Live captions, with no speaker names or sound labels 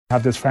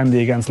Have this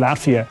friendly against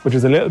Latvia, which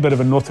is a little bit of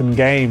a nothing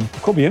game.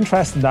 It could be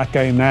interesting, that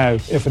game now,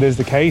 if it is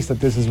the case that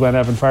this is when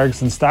Evan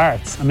Ferguson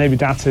starts, and maybe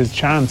that's his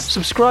chance.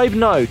 Subscribe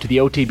now to the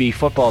OTB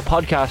Football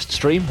Podcast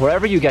stream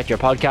wherever you get your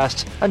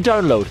podcasts, and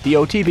download the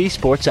OTB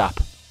Sports app.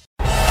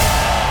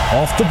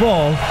 Off the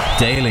Ball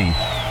Daily.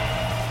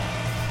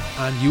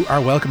 And you are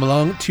welcome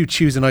along to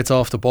Tuesday Nights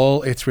Off the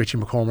Ball. It's Richie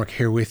McCormack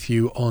here with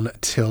you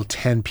until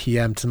 10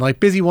 p.m. tonight.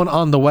 Busy one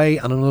on the way,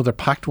 and another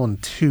packed one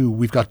too.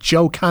 We've got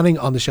Joe Canning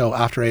on the show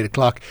after 8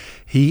 o'clock.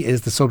 He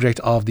is the subject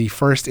of the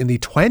first in the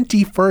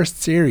 21st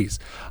series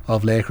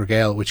of Lake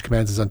Regale, which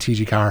commences on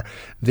TG Car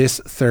this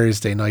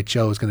Thursday night.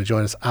 Joe is going to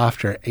join us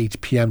after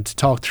 8 p.m. to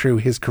talk through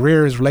his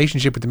career, his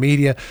relationship with the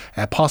media,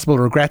 possible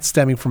regrets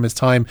stemming from his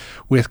time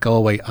with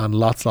Galway, and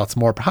lots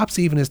more. Perhaps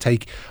even his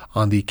take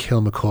on the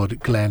Kilmacud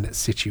Glen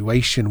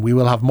situation. We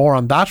will have more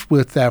on that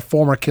with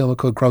former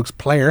Kilmacud Crokes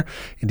player,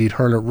 indeed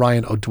hurler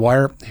Ryan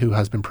O'Dwyer, who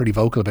has been pretty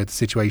vocal about the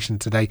situation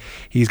today.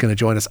 He's going to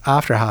join us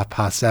after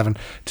 7:30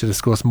 to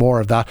discuss more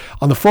of that.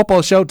 On the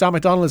football show, Dan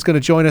McDonnell is going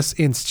to join us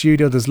in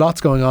studio. There's lots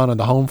going on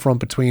the home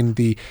front between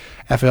the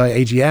FAI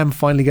AGM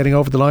finally getting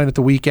over the line at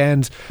the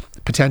weekend,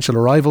 potential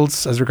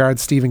arrivals as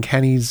regards Stephen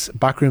Kenny's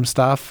backroom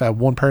staff,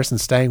 one person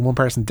staying, one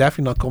person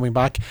definitely not coming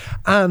back,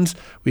 and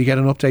we get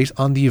an update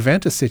on the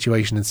Juventus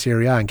situation in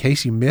Serie A. In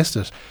case you missed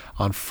it,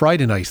 on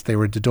Friday night they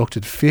were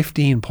deducted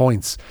 15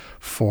 points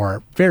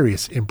for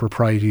various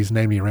improprieties,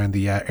 namely around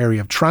the area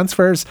of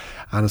transfers,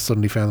 and have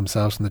suddenly found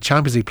themselves in the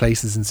Champions League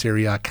places in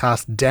Serie A,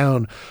 cast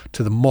down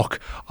to the muck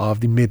of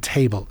the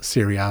mid-table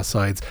Serie A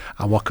sides,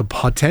 and what could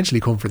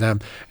potentially come for them,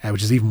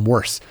 which is even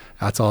worse.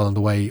 That's all on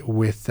the way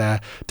with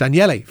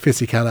Daniele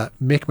Fisichella.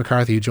 Mick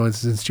McCarthy, who joins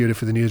us in studio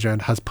for the news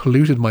round, has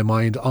polluted my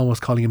mind,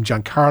 almost calling him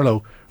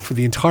Giancarlo for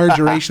the entire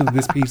duration that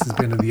this piece has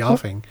been in the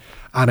offing.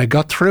 And I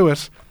got through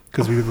it,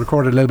 because we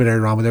recorded a little bit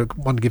earlier on without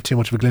wanting to give too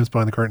much of a glimpse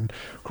behind the curtain.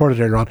 Recorded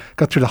earlier on,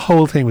 got through the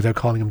whole thing without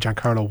calling him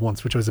Giancarlo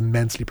once, which I was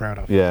immensely proud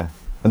of. Yeah.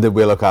 And then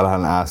Will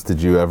O'Callaghan asked,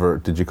 did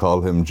you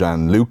call him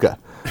Gianluca?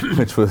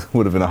 Which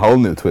would have been a whole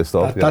new twist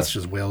off. That's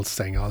just Will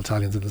saying all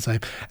Italians are the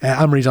same.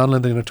 Anne-Marie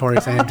Donlan, the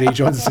notorious AMD,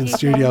 joins us in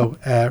studio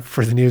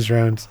for the news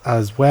round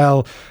as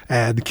well.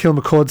 The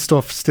Kilmacud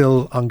stuff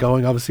still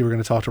ongoing. Obviously, we're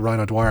going to talk to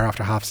Ryan O'Dwyer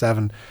after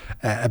 7:30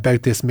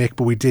 about this, Mick,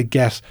 but we did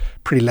get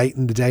pretty late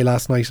in the day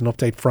last night an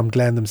update from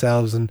Glen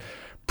themselves, and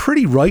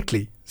pretty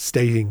rightly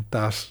stating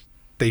that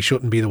they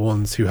shouldn't be the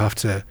ones who have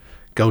to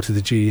go to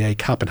the GEA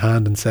cap in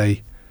hand and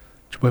say,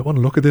 you might want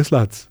to look at this,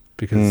 lads,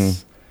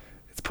 because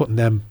it's putting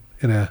them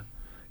in a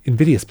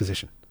invidious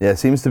position. Yeah, it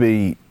seems to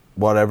be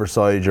whatever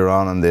side you're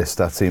on this,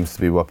 that seems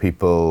to be what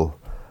people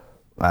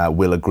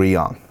will agree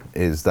on,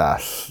 is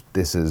that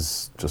this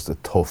is just a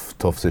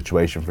tough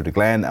situation for the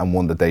Glen, and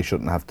one that they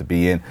shouldn't have to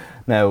be in.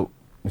 Now,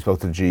 we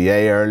spoke to the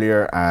GA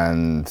earlier,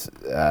 and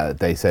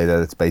they say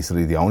that it's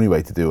basically the only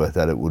way to do it,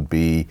 that it would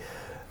be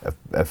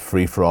a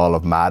free-for-all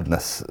of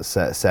madness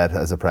set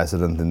as a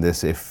precedent in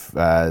this if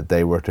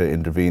they were to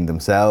intervene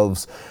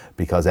themselves,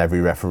 because every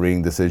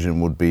refereeing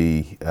decision would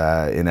be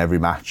in every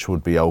match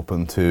would be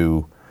open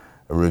to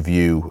a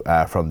review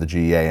from the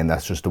GA, and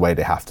that's just the way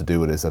they have to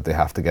do it, is that they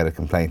have to get a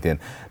complaint in.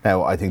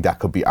 Now, I think that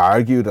could be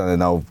argued, and I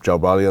know Joe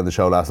Brawley on the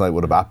show last night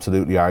would have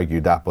absolutely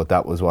argued that, but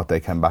that was what they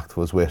came back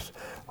to us with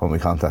when we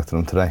contacted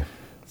them today.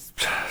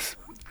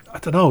 I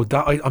don't know.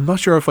 I'm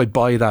not sure if I'd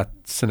buy that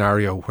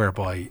scenario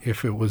whereby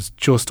if it was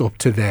just up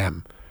to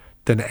them,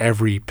 then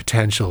every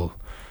potential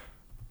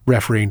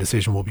refereeing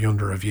decision will be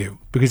under review.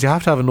 Because you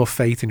have to have enough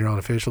faith in your own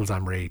officials,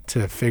 Anne-Marie,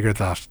 to figure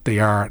that they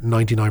are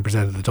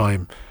 99% of the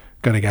time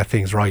going to get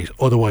things right.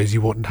 Otherwise,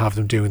 you wouldn't have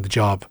them doing the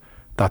job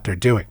that they're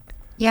doing.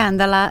 Yeah,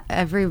 and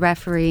every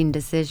refereeing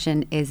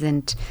decision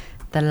isn't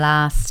the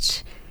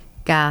last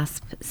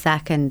gasp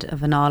second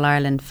of an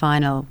All-Ireland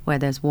final where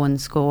there's one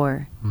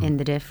score in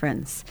the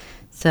difference.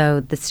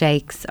 So the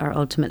stakes are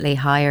ultimately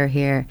higher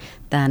here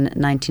than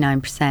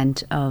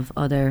 99% of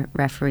other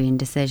refereeing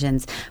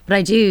decisions. But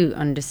I do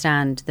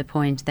understand the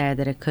point there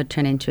that it could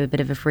turn into a bit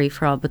of a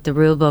free-for-all. But the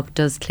rule book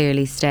does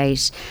clearly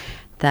state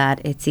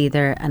that it's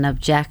either an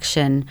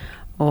objection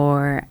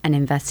or an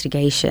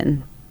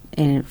investigation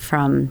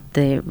from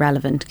the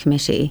relevant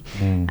committee.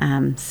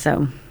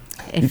 So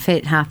if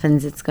it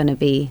happens, it's going to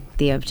be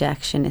the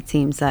objection. It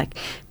seems like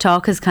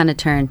talk has kind of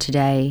turned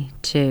today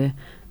to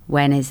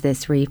when is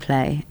this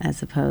replay,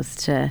 as opposed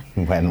to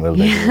when will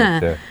they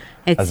do it?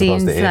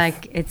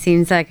 It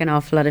seems like an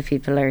awful lot of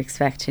people are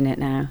expecting it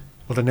now.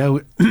 Well, then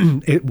now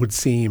it would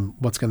seem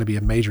what's going to be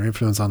a major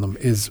influence on them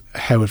is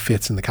how it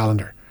fits in the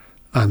calendar,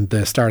 and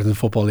the start of the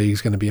Football League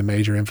is going to be a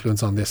major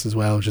influence on this as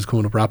well, which is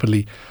coming up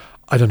rapidly.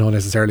 I don't know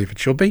necessarily if it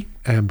should be,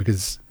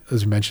 because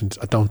as you mentioned,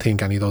 I don't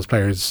think any of those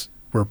players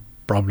were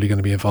probably going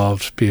to be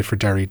involved, be it for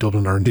Derry,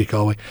 Dublin or indeed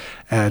Galway.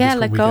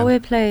 Like Galway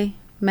play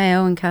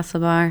Mayo and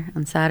Castlebar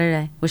on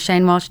Saturday. Was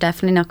Shane Walsh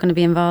definitely not going to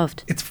be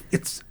involved?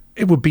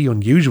 It would be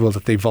unusual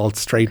that they vault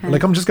straight. Okay.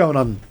 Like, I'm just going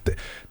on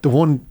the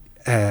one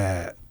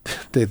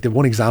the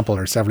one example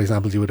or several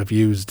examples you would have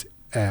used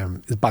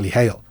is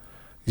Ballyhale.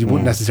 You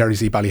wouldn't necessarily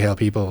see Ballyhale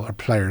people or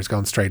players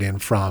going straight in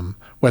from,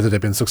 whether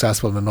they've been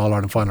successful in an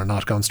All-Ireland final or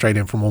not, going straight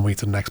in from one week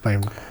to the next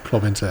playing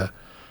club into...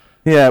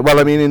 Yeah, well,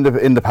 I mean,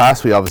 in the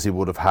past, we obviously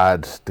would have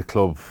had the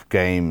club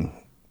game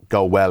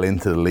go well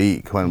into the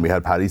league when we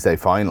had Paddy's Day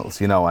finals,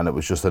 you know, and it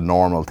was just a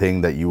normal thing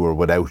that you were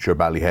without your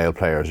Ballyhale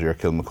players or your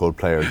Kilmacud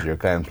players or your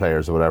Glen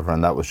players or whatever,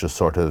 and that was just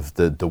sort of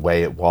the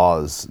way it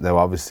was. Now,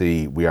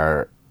 obviously, we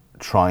are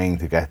trying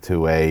to get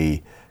to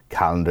a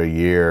calendar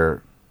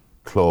year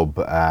club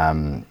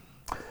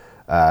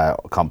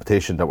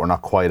competition that we're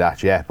not quite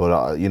at yet,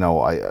 but you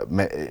know,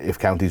 if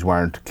counties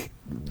weren't,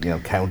 you know,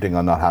 counting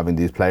on not having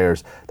these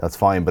players, that's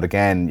fine. But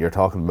again, you're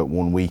talking about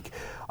 1 week.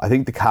 I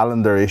think the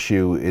calendar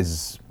issue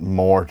is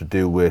more to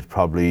do with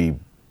probably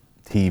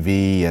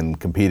TV and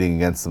competing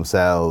against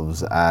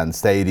themselves and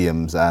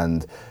stadiums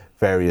and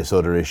various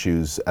other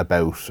issues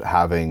about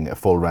having a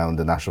full round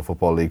of National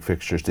Football League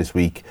fixtures this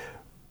week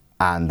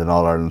and an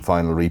All-Ireland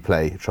final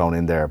replay thrown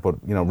in there. But,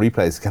 you know,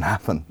 replays can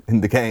happen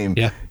in the game,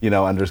 you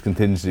know, and there's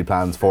contingency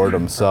plans for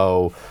them.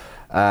 So,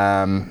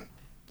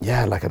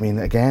 yeah, like, I mean,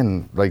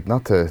 again, like,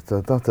 not to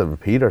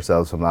repeat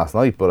ourselves from last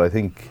night, but I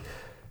think...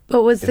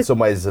 But was in some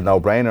ways it's a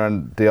no-brainer,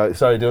 and the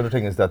other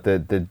thing is that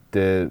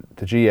the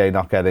GA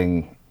not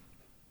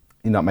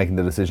making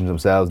the decisions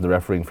themselves and the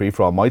refereeing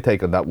free-for-all. My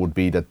take on that would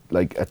be that,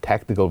 like, a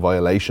technical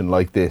violation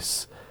like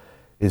this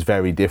is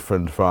very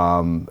different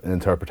from an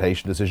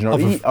interpretation decision,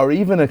 or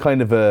even a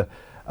kind of a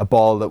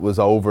ball that was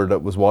over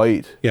that was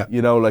wide. Yeah,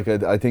 you know, like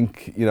I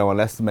think, you know,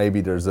 unless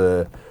maybe there's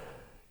a,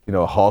 you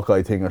know, a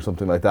Hawkeye thing or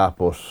something like that,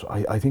 but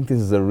I think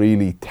this is a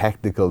really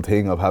technical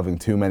thing of having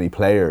too many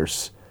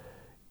players.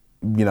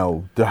 You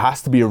know, there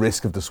has to be a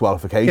risk of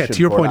disqualification. Yeah, to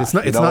your point, it's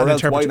not an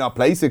interpretation. Why not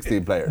play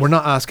 16 players? We're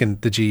not asking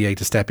the GAA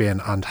to step in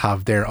and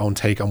have their own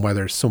take on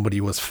whether somebody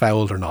was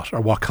fouled or not,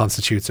 or what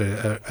constitutes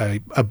a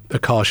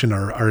caution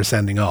or a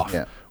sending off.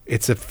 Yeah.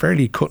 It's a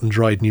fairly cut and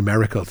dried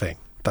numerical thing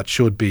that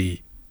should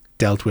be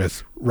dealt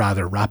with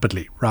rather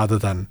rapidly, rather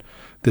than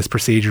this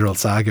procedural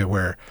saga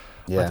where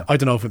I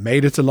don't know if it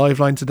made it to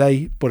Liveline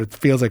today, but it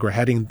feels like we're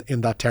heading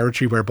in that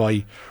territory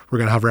whereby we're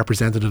going to have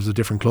representatives of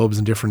different clubs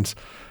and different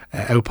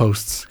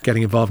outposts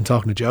getting involved and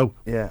talking to Joe.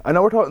 Yeah, I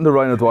know we're talking to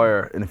Ryan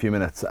O'Dwyer in a few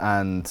minutes,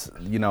 and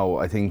you know,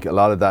 I think a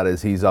lot of that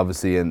is he's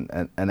obviously an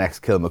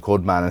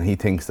ex-Kilmacud man, and he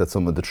thinks that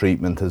some of the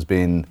treatment has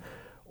been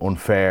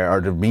unfair, or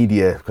the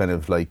media kind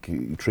of like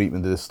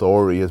treatment of this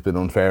story has been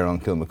unfair on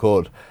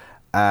Kilmacud.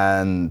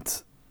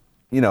 And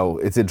you know,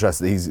 it's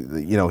interesting. He's,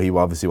 you know, he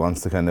obviously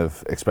wants to kind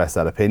of express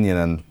that opinion,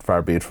 and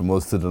far be it from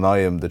us to deny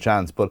him the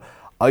chance. But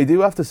I do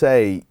have to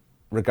say,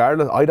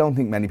 regardless, I don't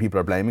think many people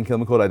are blaming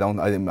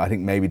Kilmacud. I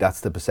think maybe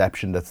that's the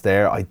perception that's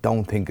there. I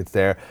don't think it's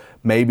there.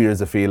 Maybe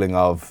there's a feeling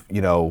of,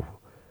 you know,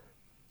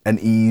 an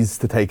ease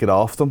to take it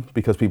off them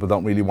because people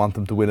don't really want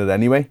them to win it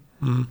anyway.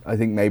 I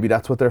think maybe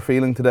that's what they're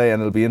feeling today,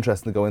 and it'll be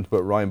interesting to go into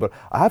it, Ryan. But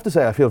I have to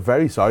say, I feel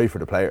very sorry for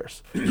the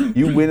players.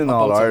 You win in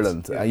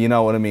All-Ireland, you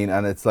know what I mean?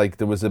 And it's like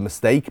there was a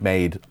mistake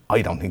made.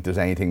 I don't think there's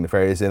anything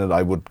nefarious in it.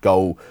 I would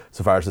go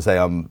so far as to say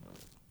I'm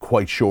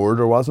quite sure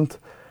there wasn't.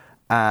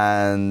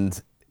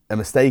 And a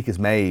mistake is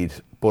made,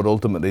 but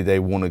ultimately they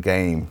won a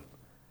game,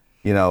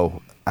 you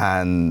know.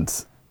 And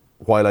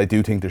while I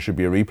do think there should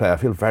be a replay, I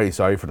feel very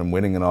sorry for them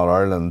winning in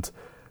All-Ireland,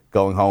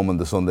 going home on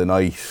the Sunday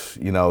night.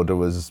 You know, there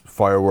was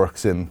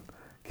fireworks in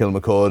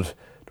Kilmacud, there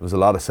was a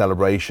lot of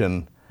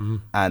celebration,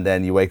 and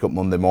then you wake up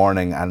Monday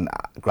morning, and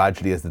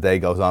gradually as the day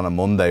goes on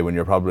Monday, when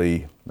you're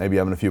probably maybe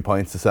having a few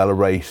pints to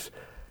celebrate,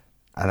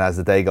 and as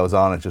the day goes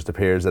on, it just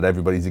appears that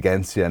everybody's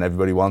against you and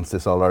everybody wants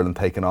this All-Ireland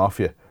taken off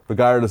you.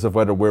 Regardless of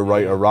whether we're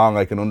right or wrong,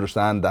 I can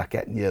understand that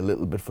getting you a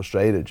little bit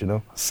frustrated, you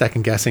know.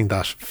 Second guessing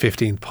that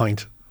 15th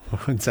point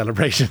in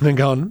celebration and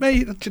going,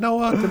 mate, do you know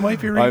what? There might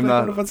be a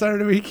replay on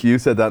Saturday week. You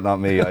said that, not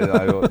me.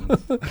 I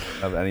wouldn't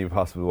have any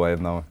possible way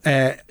of knowing.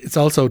 It's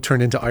also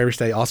turned into Irish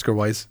Day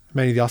Oscar-wise. How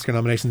many of the Oscar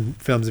nomination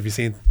films have you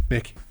seen,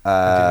 Mick?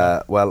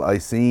 Well,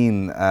 I've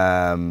seen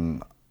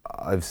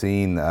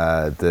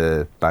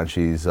the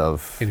Banshees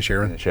of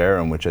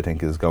Inisherin, which I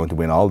think is going to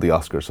win all the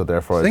Oscars, so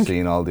therefore I've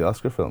seen all the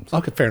Oscar films.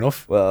 Okay, fair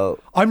enough. Well,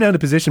 I'm now in a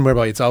position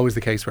whereby it's always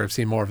the case where I've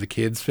seen more of the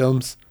kids'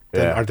 films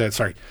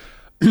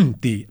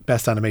the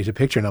Best Animated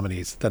Picture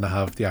nominees than I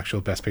have the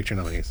actual Best Picture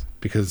nominees,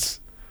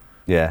 because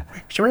so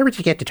where would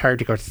you get the tired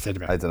to go to the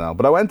cinema? I don't know,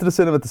 but I went to the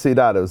cinema to see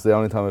that. It was the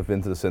only time I've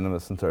been to the cinema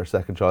since our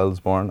second child was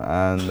born,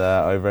 and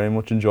I very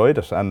much enjoyed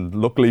it, and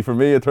luckily for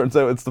me it turns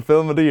out it's the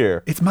film of the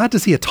year. It's mad to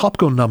see a Top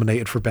Gun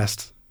nominated for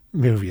Best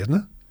Movie, isn't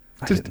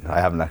it? I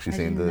haven't actually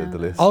seen the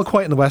list. All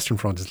Quiet on the Western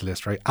Front is the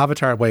list, right?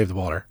 Avatar, Way of the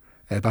Water,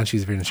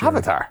 Banshees of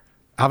Inisherin.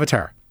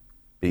 Avatar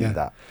beat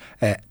that.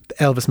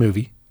 Elvis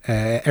movie,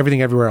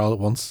 Everything Everywhere All at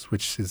Once,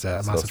 which is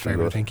a massive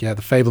favourite, I think. Yeah,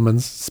 The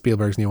Fabelmans,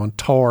 Spielberg's new one.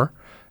 Thor,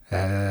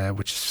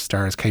 which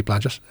stars Cate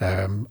Blanchett.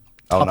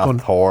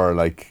 Not Thor,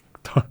 like...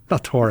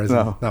 Not Thor, is it?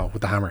 No,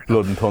 with the hammer.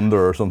 Blood and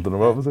Thunder or something.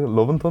 What was it?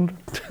 Love and Thunder?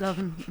 Blood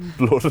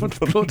and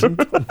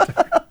Thunder.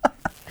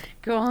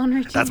 Go on,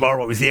 Richie. That's more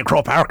what we see at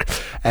Croke Park.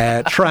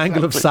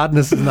 Triangle of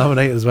Sadness is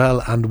nominated as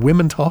well, and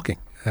Women Talking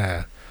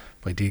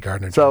by Dee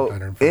Gardner. So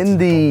in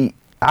the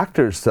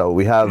actors, so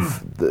we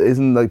have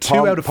isn't like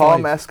Two out of Paul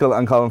five. Mescal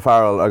and Colin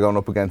Farrell are going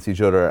up against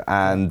each other,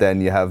 and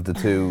then you have the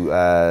two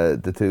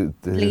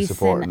Gleeson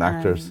supporting and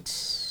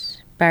actors,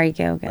 Barry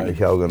Keoghan. Barry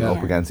Keoghan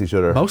up against each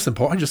other. Most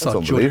important, I just That's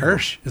saw Judd unbelievable.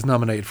 Hirsch is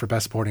nominated for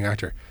Best Supporting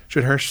Actor.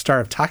 Judd Hirsch, star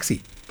of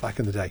Taxi back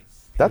in the day.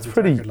 That's He's a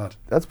pretty. record lad.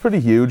 That's pretty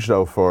huge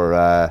though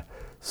for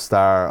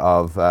star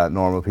of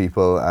Normal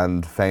People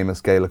and famous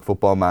Gaelic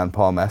football man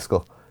Paul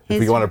Mescal. If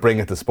His- we want to bring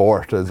it to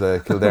sport as a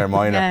Kildare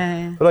minor,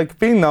 Yeah. but like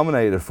being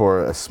nominated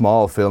for a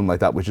small film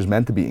like that, which is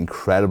meant to be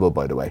incredible,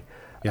 by the way.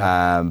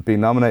 Yeah. Being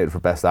nominated for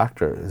Best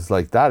Actor is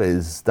like that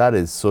is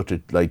such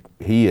a like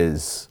he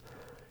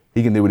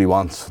can do what he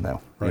wants now.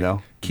 Right. You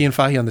know. Cian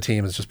Fahey on the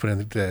team has just put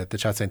in the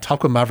chat saying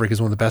Top Gun Maverick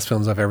is one of the best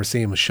films I've ever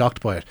seen. Was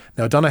shocked by it.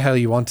 Now I don't know how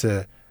you want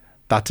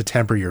that to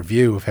temper your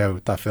view of how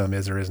that film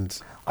is or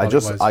isn't. I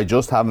plot-wise.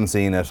 just haven't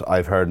seen it.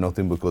 I've heard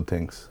nothing but good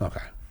things.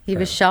 Okay. He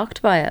was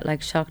shocked by it,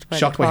 like shocked by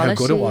Shocked the by quality.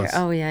 how good it was.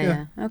 Oh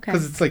yeah. Okay.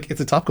 Because it's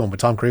a Top Gun with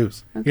Tom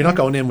Cruise. You're not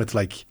going in with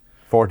like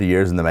 40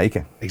 years in the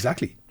making.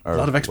 exactly Or a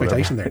lot of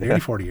expectation whatever. there.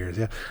 Nearly 40 years.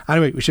 Yeah.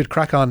 Anyway, we should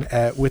crack on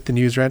with the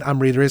news round.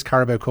 Anne-Marie, there is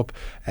Carabao Cup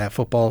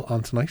football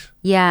on tonight.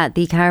 Yeah,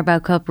 the Carabao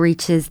Cup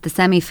reaches the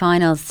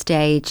semi-final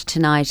stage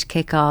tonight.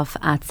 Kick-off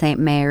at St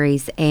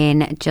Mary's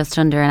in just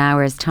under an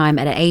hour's time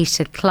at 8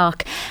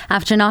 o'clock.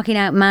 After knocking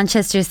out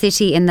Manchester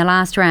City in the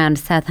last round,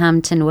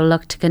 Southampton will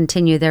look to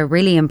continue their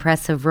really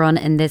impressive run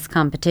in this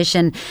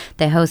competition.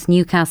 They host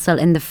Newcastle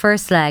in the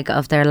first leg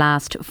of their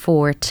last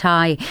 4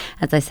 tie.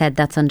 As I said,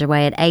 that's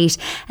underway at 8.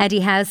 Eddie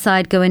Howe's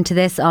side go into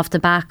this off the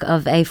back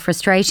of a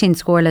frustrating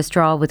scoreless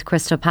draw with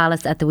Crystal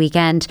Palace at the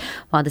weekend,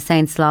 while the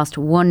Saints lost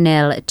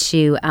 1-0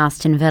 to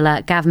Aston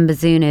Villa. Gavin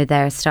Bazunu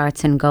there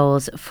starts in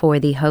goals for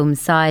the home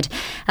side.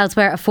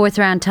 Elsewhere, a 4th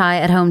round tie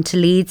at home to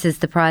Leeds is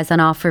the prize on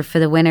offer for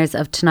the winners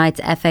of tonight's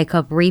FA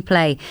Cup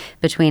replay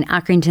between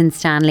Accrington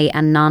Stanley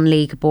and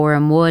non-league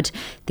Boreham Wood.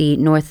 The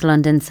North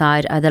London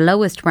side are the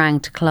lowest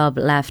ranked club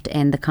left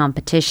in the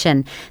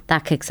competition.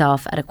 That kicks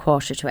off at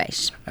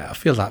 7:45. I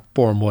feel that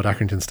Boreham Wood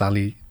Accrington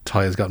Stanley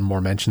tie has gotten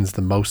more mentions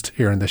than most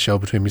here in this show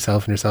between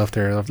myself and yourself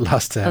there over the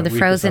last The week or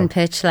frozen so.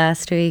 pitch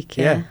last week.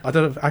 Yeah, I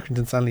don't know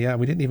Accrington Stanley. Yeah,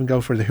 we didn't even go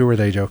for the who are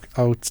they joke.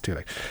 Oh, it's too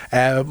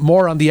late.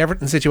 More on the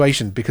Everton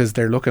situation because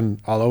they're looking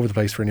all over the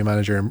place for a new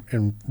manager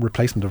in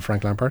replacement of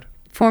Frank Lampard.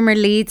 Former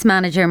Leeds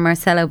manager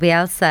Marcelo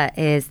Bielsa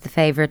is the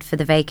favourite for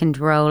the vacant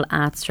role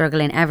at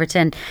struggling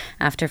Everton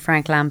after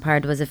Frank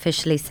Lampard was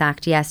officially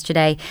sacked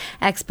yesterday.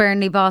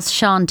 Ex-Burnley boss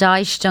Sean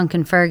Dyche,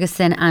 Duncan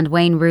Ferguson and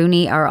Wayne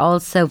Rooney are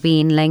also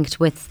being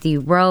linked with the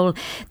role.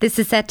 This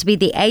is set to be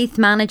the 8th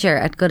manager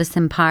at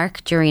Goodison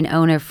Park during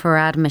owner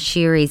Farhad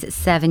Mashiri's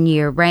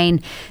 7-year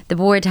reign. The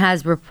board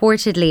has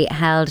reportedly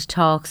held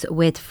talks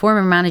with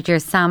former manager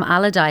Sam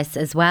Allardyce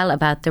as well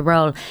about the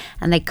role,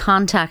 and they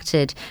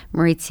contacted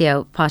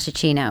Maurizio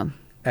Pochettino.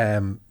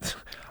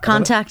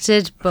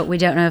 Contacted, but we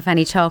don't know if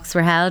any talks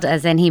were held,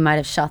 as in he might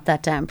have shot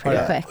that down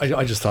pretty quick.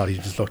 I just thought he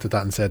just looked at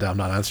that and said, I'm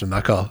not answering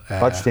that call.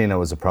 Pochettino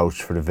was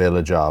approached for the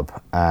Villa job,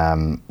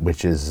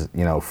 which is,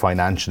 you know,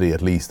 financially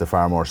at least a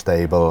far more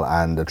stable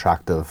and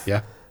attractive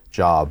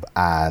job,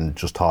 and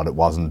just thought it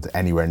wasn't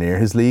anywhere near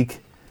his league.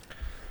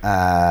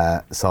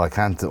 So I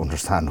can't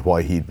understand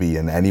why he'd be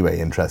in any way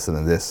interested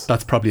in this.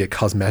 That's probably a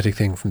cosmetic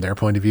thing from their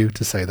point of view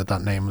to say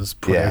that name was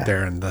put out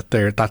there and that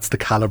that's the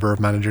calibre of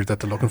manager that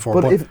they're looking for.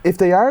 But if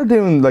they are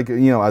doing, like,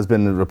 you know, has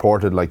been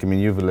reported, like, I mean,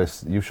 you've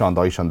Sean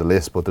Dyche on the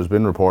list, but there's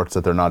been reports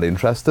that they're not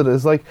interested.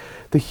 It's like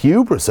the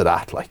hubris of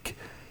that, like,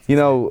 you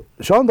know,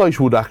 Sean Dyche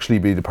would actually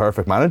be the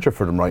perfect manager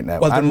for them right now.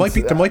 Well,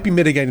 there might be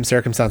mitigating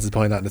circumstances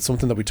behind that, and it's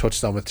something that we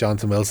touched on with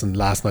Jonathan Wilson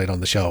last night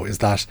on the show, is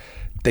that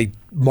they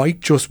might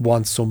just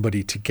want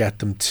somebody to get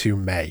them to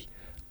May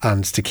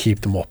and to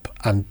keep them up,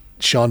 and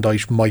Sean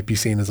Dyche might be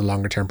seen as a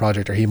longer term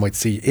project, or he might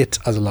see it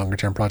as a longer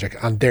term project,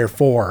 and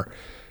therefore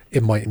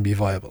it mightn't be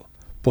viable.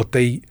 But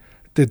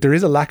there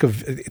is a lack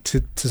of,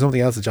 to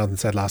something else that Jonathan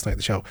said last night on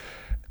the show.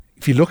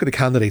 If you look at the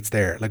candidates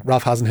there, like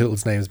Ralph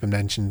Hasenhüttl's name has been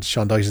mentioned,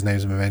 Sean Dyche's name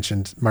has been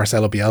mentioned,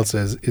 Marcelo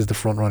Bielsa is the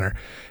front runner.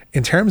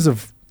 In terms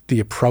of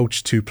the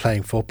approach to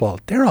playing football,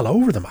 they're all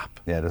over the map.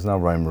 Yeah, there's no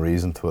rhyme or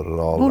reason to it at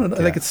all.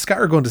 Like it's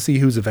scattergun to see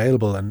who's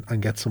available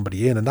and get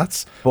somebody in, and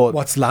that's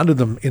what's landed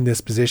them in this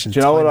position. Do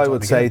you know what I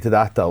would say to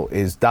that though?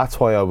 Is that's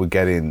why I would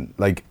get in.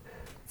 Like,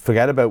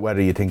 forget about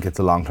whether you think it's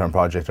a long-term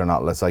project or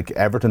not. Let's, like,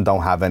 Everton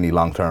don't have any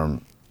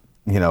long-term,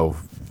 you know,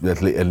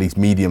 at least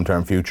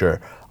medium-term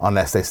future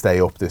unless they stay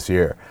up this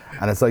year.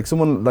 And it's like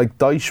someone like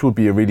Dyche would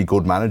be a really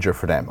good manager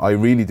for them. I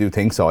really do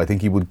think so. I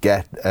think he would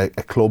get a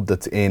club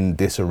that's in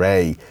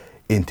disarray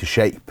into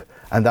shape,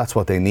 and that's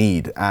what they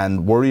need.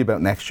 And worry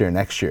about next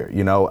year,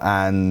 you know.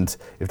 And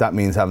if that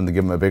means having to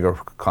give him a bigger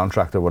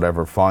contract or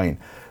whatever, fine.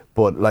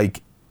 But,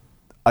 like,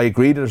 I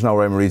agree there's no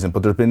rhyme or reason,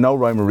 but there's been no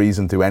rhyme or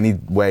reason to any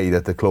way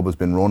that the club has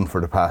been run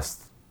for the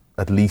past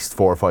at least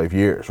 4 or 5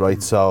 years,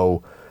 right?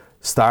 So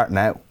start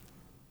now.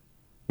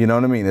 You know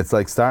what I mean? It's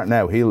like, start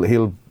now.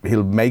 He'll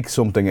make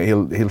something.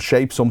 He'll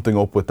shape something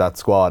up with that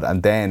squad,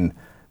 and then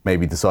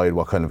maybe decide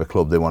what kind of a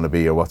club they want to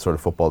be or what sort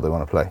of football they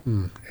want to play.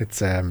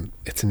 It's an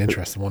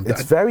interesting one.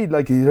 It's very,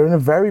 like, they're in a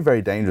very,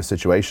 very dangerous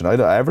situation.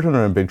 Everton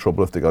are in big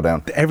trouble if they go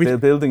down. They're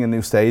building a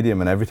new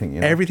stadium and everything.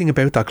 You know? Everything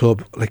about that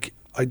club, like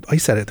I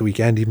said at the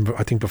weekend, even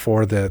I think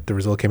before the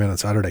result came in on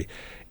Saturday,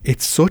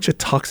 it's such a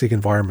toxic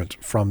environment.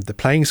 From the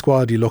playing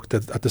squad, you looked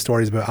at the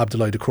stories about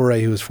Abdoulaye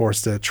Doucouré, who was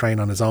forced to train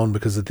on his own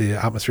because of the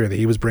atmosphere that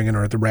he was bringing,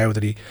 or the row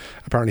that he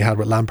apparently had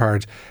with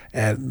Lampard.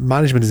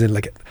 Management is in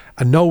like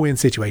a no-win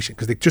situation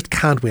because they just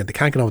can't win. They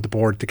can't get on with the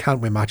board. They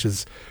can't win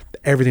matches.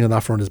 Everything on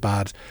that front is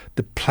bad.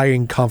 The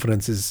playing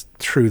confidence is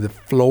through the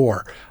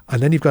floor.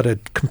 And then you've got a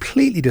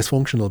completely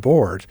dysfunctional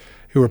board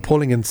who are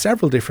pulling in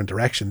several different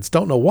directions,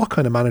 don't know what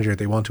kind of manager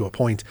they want to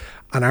appoint,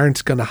 and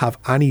aren't going to have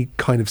any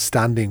kind of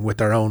standing with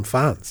their own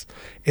fans.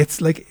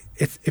 It's like,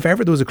 if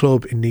ever there was a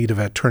club in need of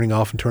a turning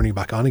off and turning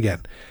back on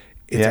again,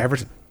 it's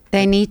Everton.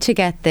 They need to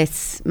get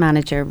this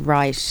manager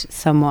right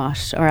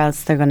somewhat, or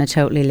else they're going to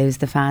totally lose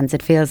the fans.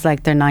 It feels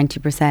like they're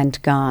 90%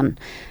 gone,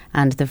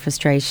 and the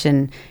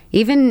frustration,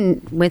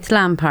 even with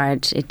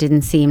Lampard, it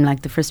didn't seem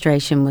like the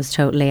frustration was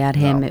totally at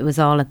him. No. It was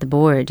all at the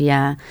board,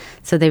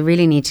 So they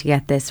really need to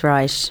get this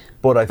right.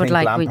 But I think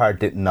Lampard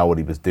didn't know what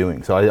he was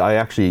doing. So I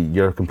actually,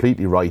 you're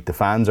completely right. The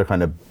fans are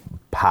kind of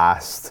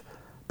past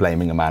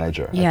blaming a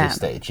manager at this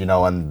stage, you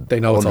know, and they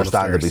know,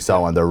 understandably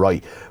so, and they're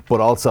right. But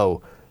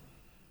also,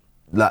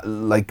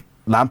 like,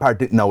 Lampard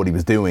didn't know what he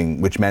was doing,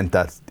 which meant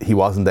that he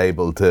wasn't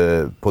able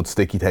to put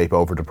sticky tape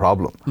over the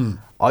problem.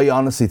 I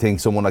honestly think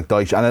someone like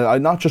Dyche, and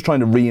I'm not just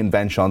trying to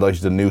reinvent Sean Dyche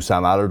as a new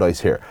Sam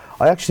Allardyce here,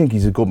 I actually think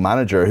he's a good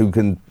manager who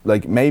can,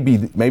 like, maybe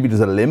there's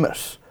a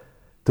limit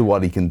to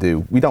what he can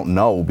do. We don't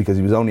know, because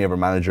he was only ever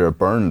manager at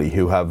Burnley,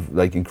 who have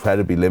like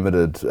incredibly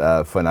limited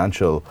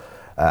financial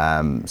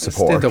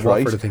support, right?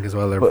 Watford, I think, as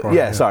well. There but,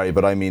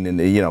 but I mean,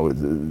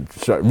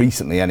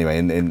 recently anyway,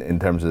 in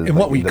terms of in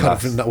what we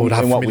kind of would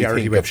have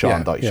familiarity with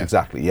Sean Dyche,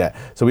 exactly.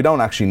 So we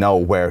don't actually know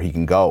where he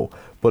can go,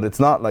 but it's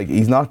not like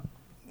it's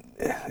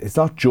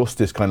not just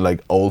this kind of like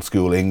old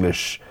school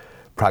English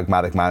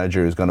pragmatic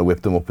manager who's going to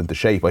whip them up into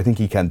shape. I think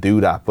he can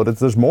do that, but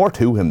there's more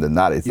to him than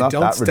that. It's not that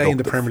reductive. You don't stay in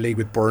the Premier League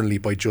with Burnley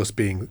by just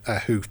being a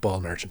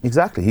hoofball merchant.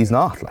 Exactly, he's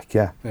not.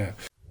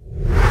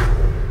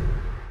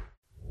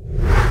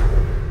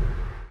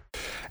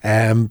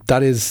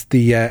 That is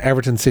the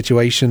Everton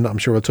situation. I'm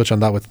sure we'll touch on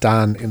that with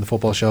Dan in the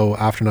football show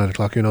after 9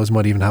 o'clock. Who knows,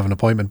 might even have an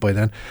appointment by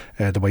then.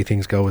 The way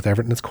things go with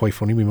Everton, it's quite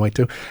funny. We might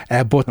do.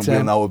 But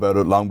we'll know about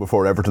it long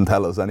before Everton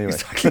tell us anyway.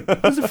 Exactly.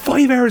 There's a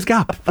 5 hours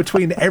gap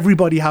between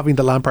everybody having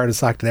the Lampard is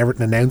sacked and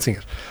Everton announcing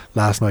it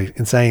last night.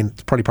 Insane.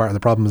 It's probably part of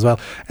the problem as well.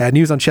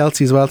 News on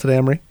Chelsea as well today,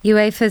 Emery.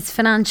 UEFA's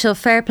financial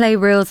fair play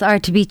rules are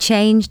to be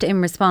changed in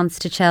response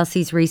to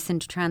Chelsea's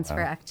recent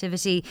transfer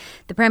activity.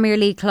 The Premier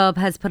League club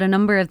has put a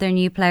number of their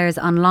new players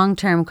on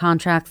long-term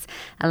contracts,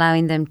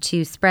 allowing them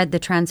to spread the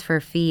transfer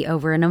fee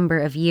over a number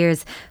of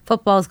years.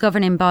 Football's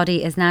governing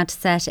body is now to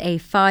set a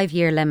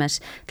 5-year limit.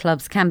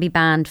 Clubs can be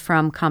banned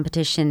from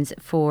competitions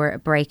for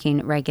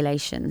breaking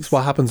regulations. So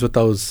what happens with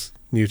those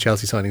new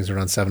Chelsea signings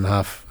around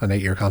 7.5 and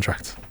 8-year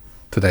contracts?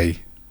 Do they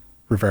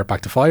revert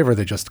back to 5, or are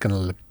they just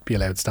going to be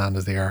allowed to stand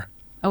as they are?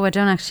 Oh, I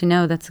don't actually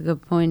know. That's a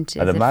good point.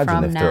 I'd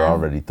imagine if they're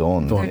already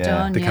done.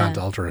 They can't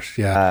alter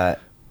it.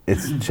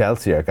 It's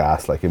Chelsea are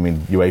gas. Like, I mean,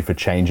 UEFA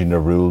changing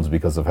their rules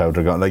because of how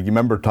they're going. Like, you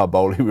remember Todd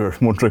Bowley? We were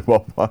wondering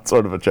what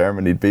sort of a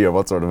chairman he'd be, or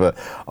what sort of a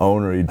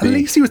owner he'd be. At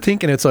least he was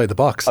thinking outside the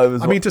box. I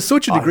mean, to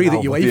such a degree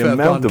that UEFA have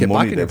gone get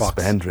back in your box.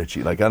 Spend,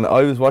 Richie. Like, and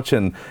I was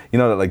watching,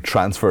 that like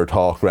transfer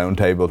talk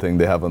roundtable thing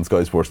they have on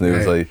Sky Sports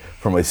News. Right.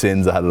 For my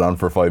sins, I had it on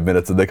for 5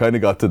 minutes, and they kind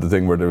of got to the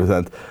thing where they were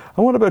saying,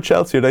 "And what about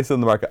Chelsea? Are they still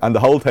in the market?" And the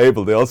whole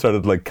table, they all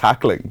started like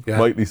cackling,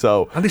 rightly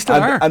so. And they still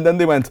are. And then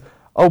they went,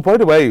 "Oh, by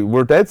the way,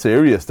 we're dead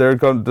serious. They're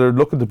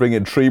looking to bring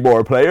in 3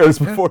 more players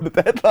before the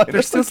deadline."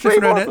 They're still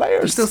sniffing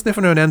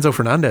around Enzo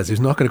Fernandez, who's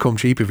not going to come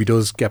cheap if he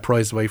does get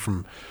prized away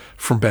from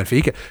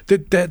Benfica.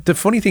 The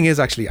funny thing is,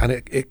 actually, and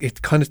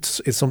it kind of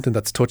is something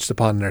that's touched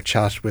upon in our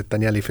chat with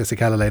Daniele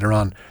Fisichella later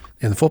on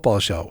in the football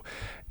show,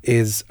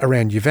 is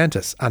around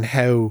Juventus and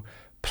how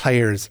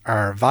players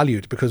are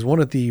valued, because one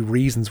of the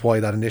reasons why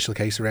that initial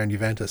case around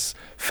Juventus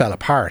fell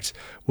apart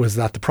was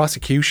that the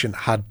prosecution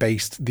had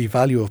based the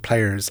value of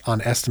players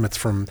on estimates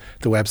from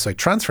the website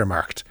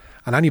Transfermarkt,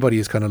 and anybody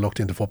who's kind of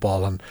looked into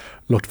football and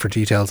looked for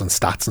details and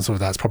stats and stuff like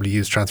that has probably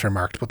used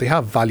Transfermarkt, but they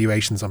have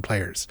valuations on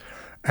players.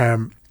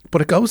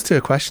 But it goes to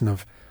a question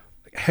of,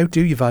 how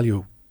do you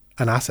value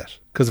an asset?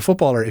 Because a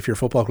footballer, if you're a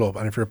football club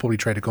and if you're a publicly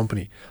traded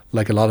company,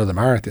 like a lot of them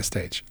are at this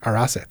stage, are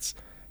assets.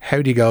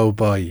 How do you go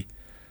by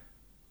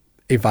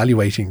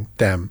evaluating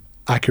them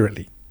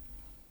accurately?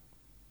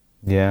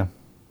 Yeah,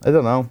 I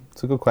don't know.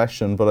 It's a good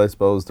question, but I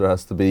suppose there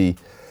has to be.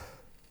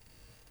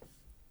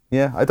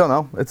 Yeah, I don't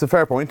know. It's a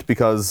fair point,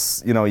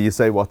 because you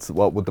say what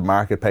would the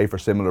market pay for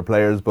similar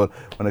players, but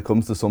when it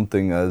comes to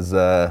something as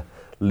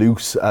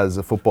loose as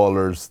a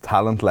footballer's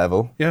talent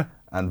level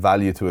and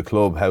value to a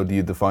club, how do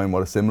you define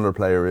what a similar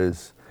player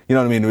is? You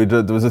know what I mean?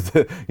 There was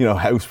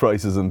house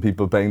prices and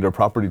people paying their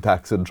property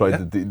tax and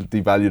trying to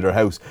devalue their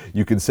house.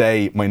 You could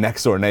say my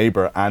next door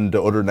neighbour and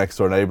the other next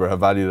door neighbour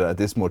have valued it at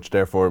this much,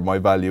 therefore my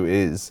value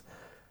is.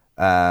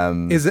 You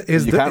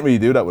can't really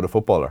do that with a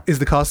footballer. Is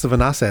the cost of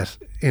an asset,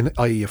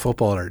 i.e. a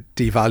footballer,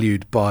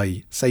 devalued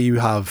by, say your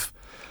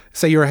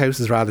house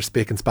is rather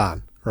spick and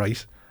span,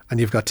 right? And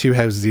you've got two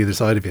houses either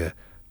side of you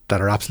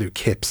that are absolute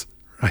kips,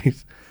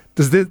 right?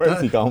 Does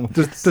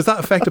that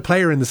affect a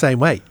player in the same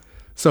way?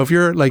 So if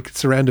you're like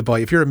surrounded by,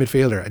 if you're a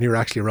midfielder and you're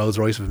actually a Rolls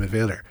Royce of a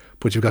midfielder,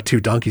 but you've got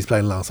two donkeys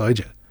playing alongside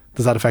you,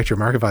 does that affect your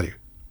market value?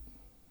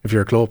 If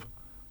you're a club?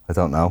 I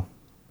don't know.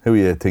 Who are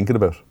you thinking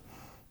about?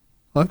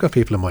 I've got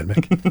people in mind,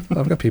 Mick.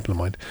 I've got people in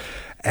mind.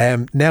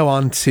 Now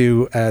on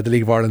to the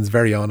League of Ireland's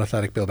very own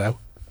Athletic Bilbao.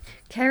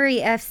 Kerry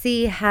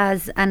FC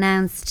has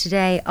announced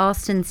today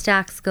Austin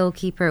Stacks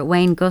goalkeeper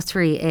Wayne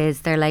Guthrie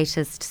is their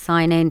latest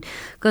sign-in.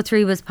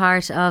 Guthrie was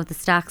part of the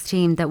Stacks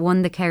team that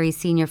won the Kerry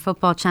Senior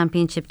Football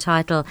Championship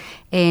title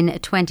in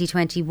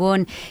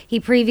 2021.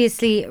 He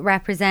previously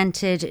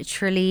represented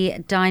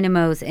Tralee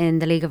Dynamos in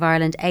the League of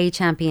Ireland A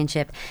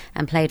Championship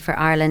and played for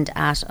Ireland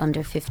at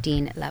under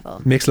 15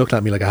 level. Mick's looking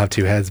at me like I have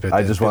two heads.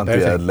 I just want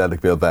the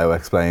Athletic Bilbao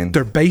explained.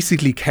 They're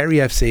basically, Kerry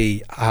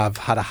FC have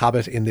had a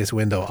habit in this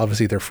window.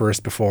 Obviously they're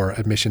first before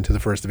admission to the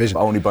first division.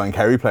 Only buying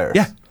Kerry players?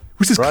 Yeah,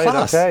 which is right,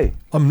 class. Okay.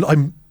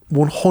 I'm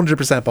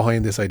 100%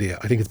 behind this idea.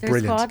 I think it's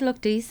brilliant. Their squad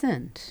look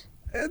decent.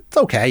 It's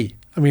okay.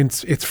 I mean,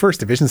 it's first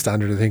division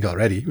standard, I think,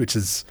 already, which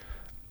is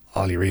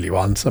all you really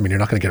want. I mean, you're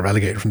not going to get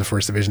relegated from the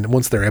first division. And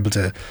once they're able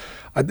to,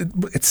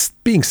 it's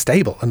being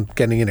stable and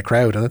getting in a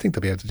crowd, and I think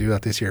they'll be able to do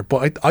that this year.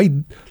 But I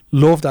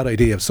love that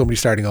idea of somebody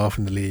starting off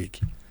in the league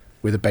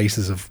with a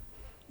basis of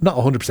not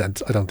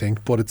 100%, I don't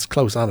think, but it's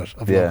close on it,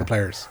 of local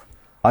players.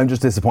 I'm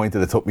just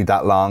disappointed it took me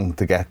that long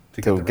to get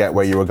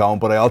where you were going,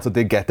 but I also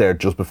did get there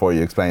just before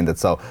you explained it.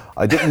 So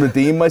I didn't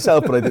redeem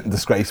myself, but I didn't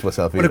disgrace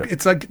myself either. But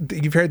it's like,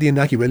 you've heard the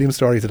Inaki Williams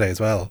story today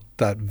as well,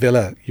 that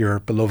Villa,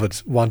 your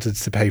beloved, wanted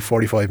to pay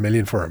 45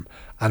 million for him,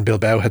 and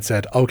Bilbao had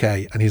said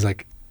okay, and he's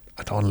like,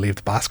 I don't want to leave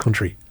the Basque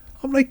Country.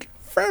 I'm like,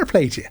 fair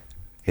play to you.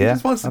 He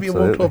just wants to be a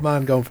one club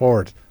man going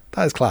forward.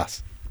 That is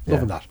class.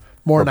 Loving that.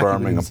 More Inaki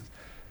Williams.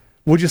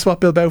 Would you swap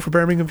Bilbao for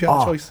Birmingham if you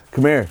had a choice?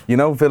 Come here. You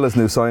know Villa's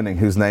new signing,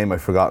 whose name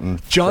I've forgotten?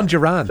 John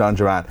Duran. John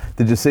Duran.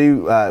 Did you see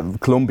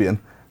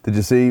Colombian? Did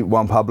you see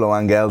Juan Pablo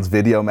Angel's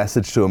video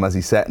message to him as he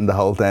sat in the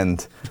Holt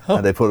End?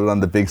 And they put it on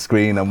the big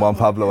screen, and Juan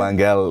Pablo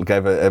Angel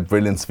gave a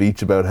brilliant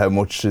speech about how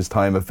much his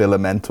time at Villa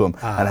meant to him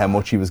and how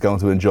much he was going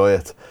to enjoy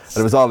it. And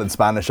it was all in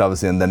Spanish,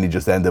 obviously, and then he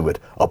just ended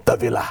with "Up the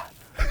Villa."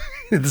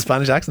 In the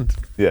Spanish accent?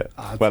 Yeah.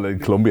 Well, in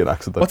Colombian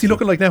accent. What's he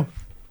looking like now?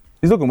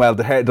 He's looking well.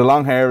 The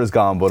long hair is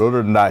gone, but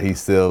other than that, he's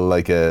still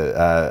like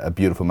a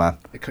beautiful man.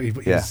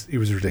 He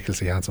was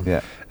ridiculously handsome.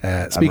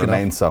 Yeah. Speaking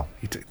of, so.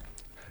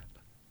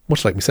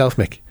 Much like myself,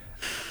 Mick.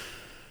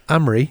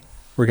 Anne-Marie,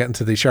 we're getting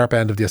to the sharp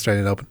end of the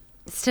Australian Open.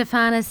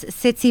 Stefanos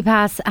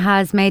Tsitsipas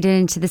has made it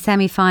into the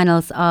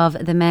semi-finals of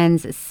the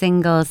men's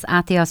singles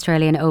at the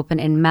Australian Open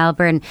in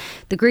Melbourne.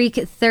 The Greek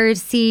third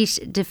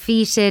seed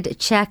defeated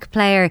Czech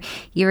player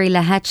Yuri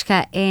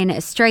Lehechka in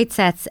straight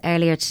sets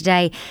earlier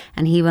today,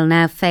 and he will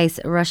now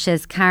face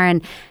Russia's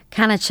Karen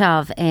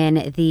Kanachov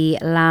in the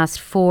last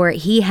four.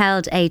 He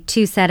held a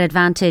 2-set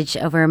advantage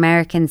over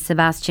American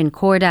Sebastian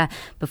Korda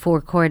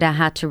before Korda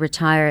had to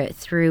retire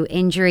through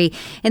injury.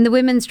 In the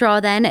women's draw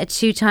then, a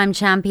 2-time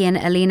champion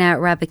Elena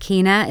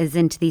Rybakina is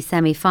into the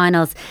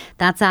semi-finals.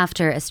 That's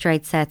after a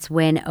straight sets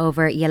win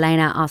over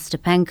Yelena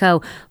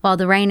Ostapenko, while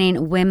the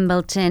reigning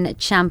Wimbledon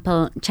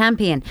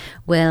champion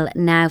will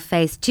now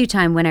face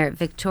 2-time winner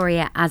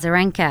Victoria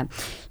Azarenka.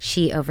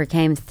 She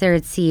overcame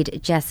third seed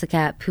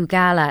Jessica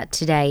Pugala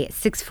today,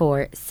 6-4,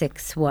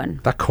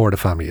 6-1. That Korda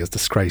family is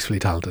disgracefully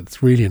talented.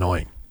 It's really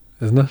annoying,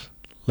 isn't it?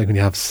 Like when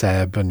you have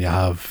Seb and you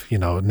have,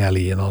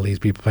 Nelly and all these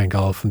people playing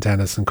golf and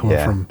tennis and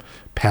coming from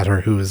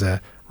Petter, who is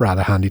a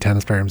rather handy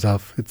tennis player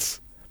himself.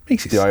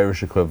 Makes you the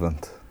Irish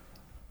equivalent.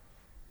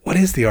 What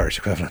is the Irish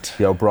equivalent?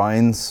 The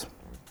O'Briens.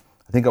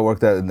 I think I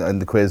worked out in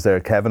the quiz there.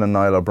 Kevin and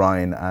Niall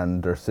O'Brien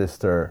and their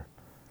sister.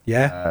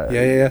 Yeah.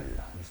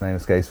 His name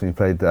escapes me. He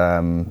played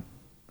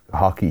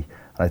hockey.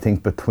 And I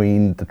think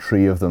between the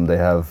three of them, they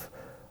have,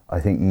 I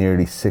think,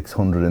 nearly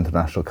 600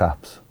 international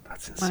caps.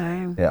 That's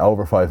insane. Wow. Yeah,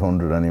 over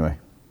 500 anyway.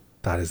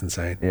 That is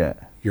insane. Yeah.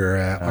 Your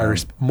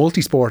Irish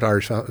multi-sport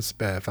Irish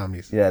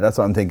families. Yeah, that's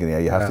what I'm thinking. Yeah,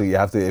 you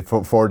have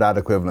to for that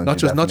equivalent. Not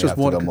just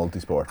one. To go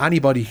multi-sport.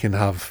 Anybody can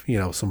have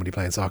somebody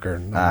playing soccer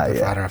and their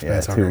father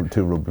playing soccer.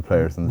 Two rugby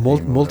players. In the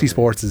team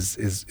multi-sports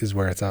is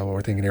where it's at. What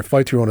we're thinking here.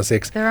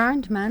 53106. There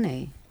aren't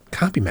many.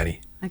 Can't be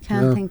many. I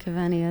can't think of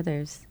any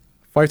others.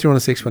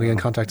 53106. When you get in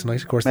contact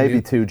tonight, of course.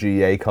 Maybe 2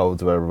 GA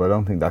codes or whatever, but I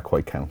don't think that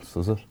quite counts,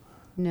 does it?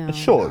 No. It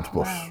should,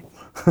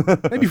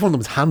 but maybe one of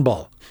them is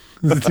handball.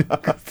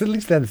 At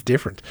least then it's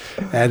different.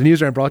 The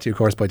news round brought to you, of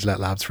course, by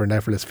Gillette Labs for an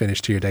effortless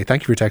finish to your day.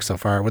 Thank you for your text so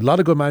far. With a lot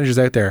of good managers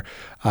out there,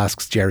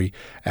 asks Jerry,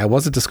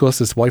 was it discussed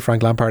as to why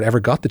Frank Lampard ever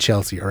got the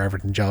Chelsea or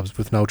Everton jobs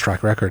with no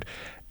track record?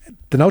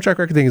 The no track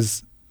record thing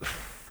is,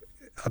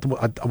 I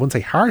wouldn't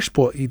say harsh,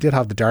 but he did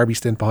have the Derby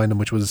stint behind him,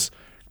 which was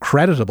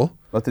creditable.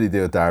 What did he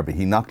do at Derby?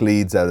 He knocked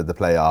Leeds out of the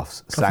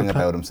playoffs, sang the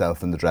about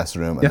himself in the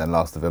dressing room, and then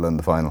lost to Villa in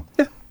the final.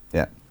 Yeah.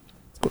 Yeah.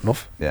 It's good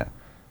enough. Yeah.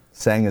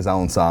 Sang his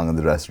own song in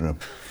the dressing room.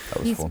 That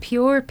was He's fun.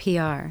 pure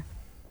PR.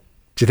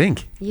 Do you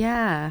think?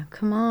 Yeah,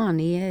 come on,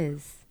 he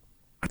is.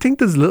 I think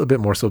there's a little bit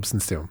more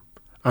substance to him,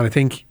 and I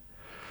think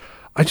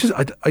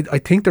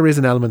there is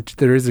an element.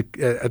 There is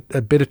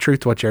a bit of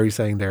truth to what Jerry's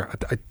saying there.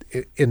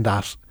 In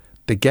that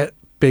they get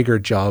bigger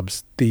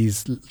jobs,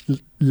 these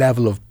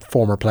level of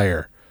former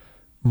player,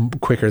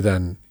 quicker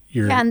than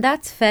your. Yeah, and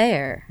that's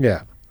fair.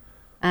 Yeah.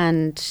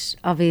 And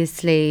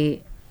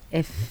obviously,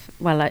 we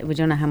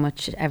don't know how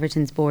much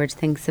Everton's board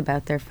thinks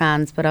about their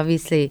fans, but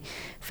obviously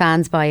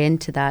fans buy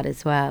into that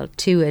as well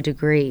to a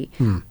degree.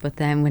 But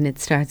then when it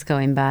starts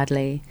going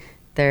badly,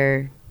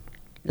 their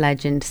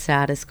legend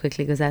status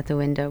quickly goes out the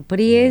window. But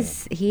he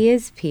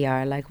is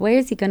PR. Like,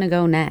 where's he going to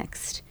go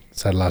next?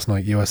 Said last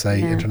night, USA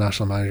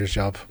international manager's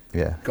job.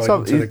 Yeah.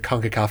 Going into the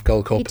CONCACAF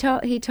Gold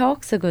Cup. He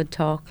talks a good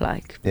talk,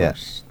 like,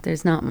 but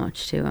there's not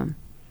much to him.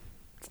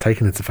 It's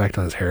taken its effect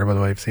on his hair, by the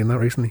way. Have you seen that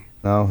recently?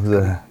 No.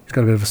 He's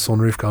got a bit of a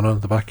sunroof going on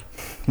at the back.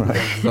 Right.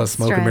 He's got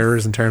smoke and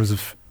mirrors in terms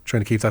of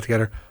trying to keep that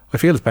together. I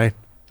feel his pain.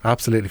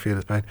 Absolutely feel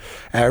his pain.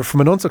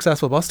 From an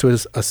unsuccessful boss to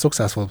a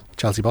successful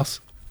Chelsea boss.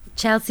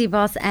 Chelsea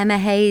boss Emma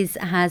Hayes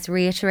has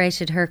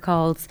reiterated her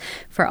calls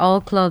for all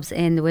clubs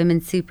in the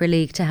Women's Super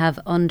League to have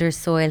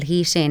undersoil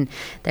heating.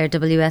 Their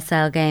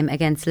WSL game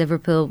against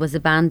Liverpool was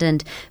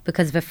abandoned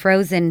because of a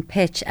frozen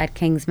pitch at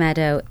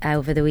Kingsmeadow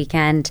over the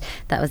weekend.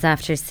 That was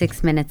after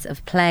 6 minutes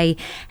of play.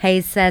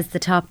 Hayes says the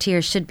top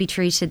tier should be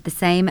treated the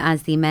same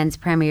as the Men's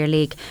Premier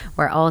League,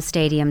 where all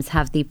stadiums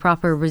have the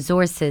proper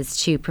resources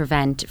to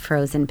prevent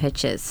frozen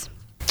pitches.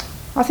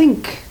 I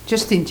think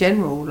just in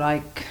general,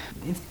 like,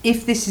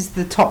 if this is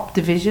the top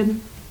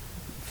division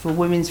for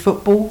women's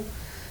football,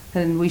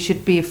 then we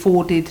should be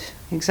afforded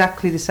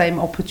exactly the same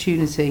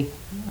opportunity.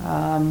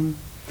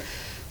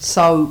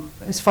 So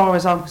as far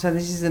as I'm concerned,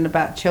 this isn't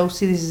about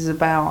Chelsea, this is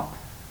about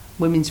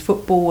women's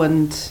football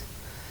and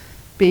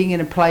being in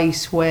a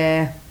place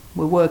where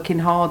we're working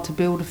hard to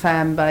build a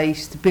fan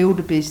base, to build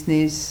a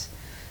business,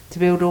 to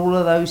build all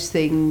of those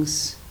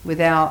things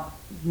without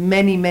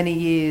many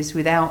years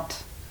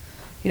without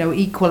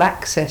equal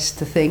access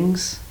to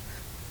things.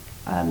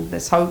 And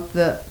let's hope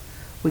that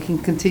we can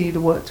continue to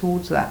work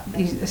towards that.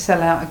 You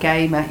sell out a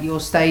game at your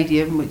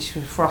stadium, which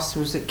for us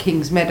was at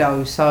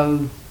Kingsmeadow,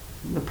 so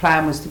the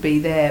plan was to be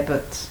there,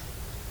 but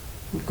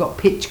we've got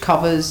pitch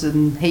covers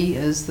and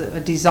heaters that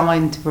are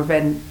designed to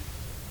prevent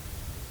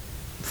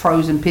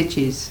frozen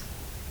pitches.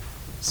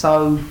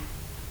 So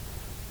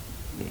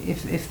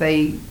if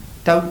they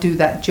don't do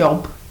that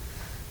job,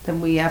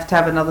 then we have to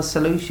have another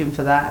solution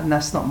for that, and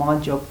that's not my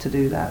job to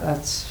do that.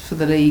 That's for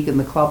the league and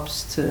the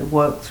clubs to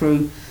work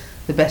through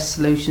the best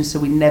solution so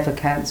we never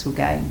cancel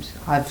games.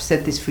 I've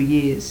said this for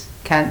years.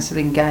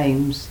 Cancelling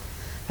games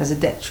has a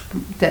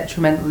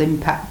detrimental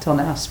impact on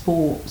our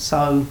sport,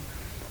 so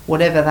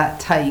whatever that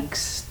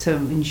takes to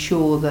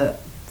ensure that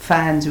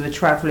fans who are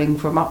travelling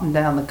from up and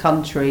down the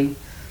country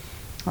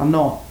are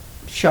not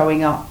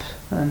showing up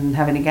and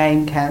having a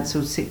game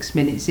cancelled 6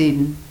 minutes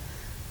in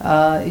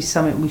is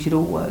something we should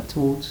all work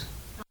towards.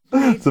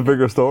 It's a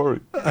bigger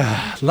story.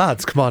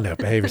 Lads, come on now,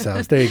 behave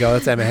yourselves. There you go.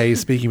 That's Emma Hayes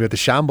speaking about the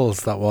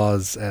shambles that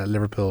was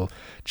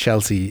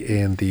Liverpool-Chelsea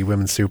in the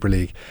Women's Super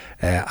League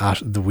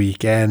at the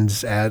weekend.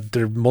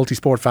 They're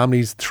multi-sport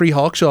families, 3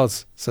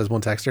 Hawkshaws, says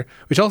one texter,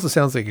 which also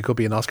sounds like it could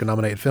be an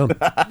Oscar-nominated film,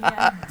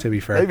 to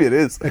be fair. Maybe it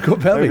is. It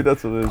could well Maybe be.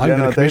 that's what it is.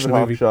 David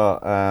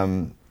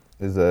Hawkshaw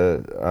is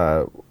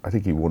I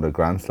think he won a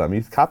Grand Slam.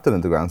 He's captain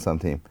of the Grand Slam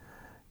team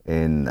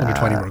in under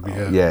 20 rugby,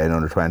 in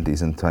under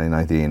 20s in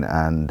 2019,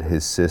 and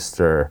his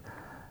sister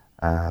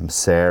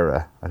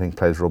Sarah, I think,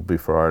 plays rugby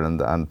for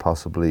Ireland and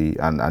possibly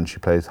and she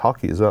plays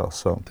hockey as well.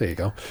 So there you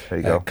go.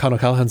 Conor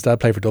O'Callaghan's dad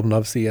played for Dublin,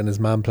 obviously, and his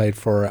mum played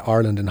for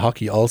Ireland in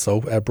hockey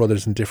also.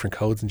 Brothers in different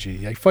codes in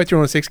GAA.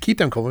 53106, keep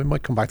them coming. We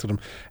might come back to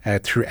them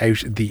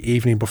throughout the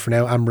evening, but for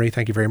now, Anne-Marie,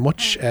 thank you very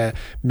much.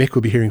 Mick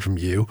will be hearing from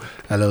you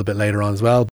a little bit later on as well.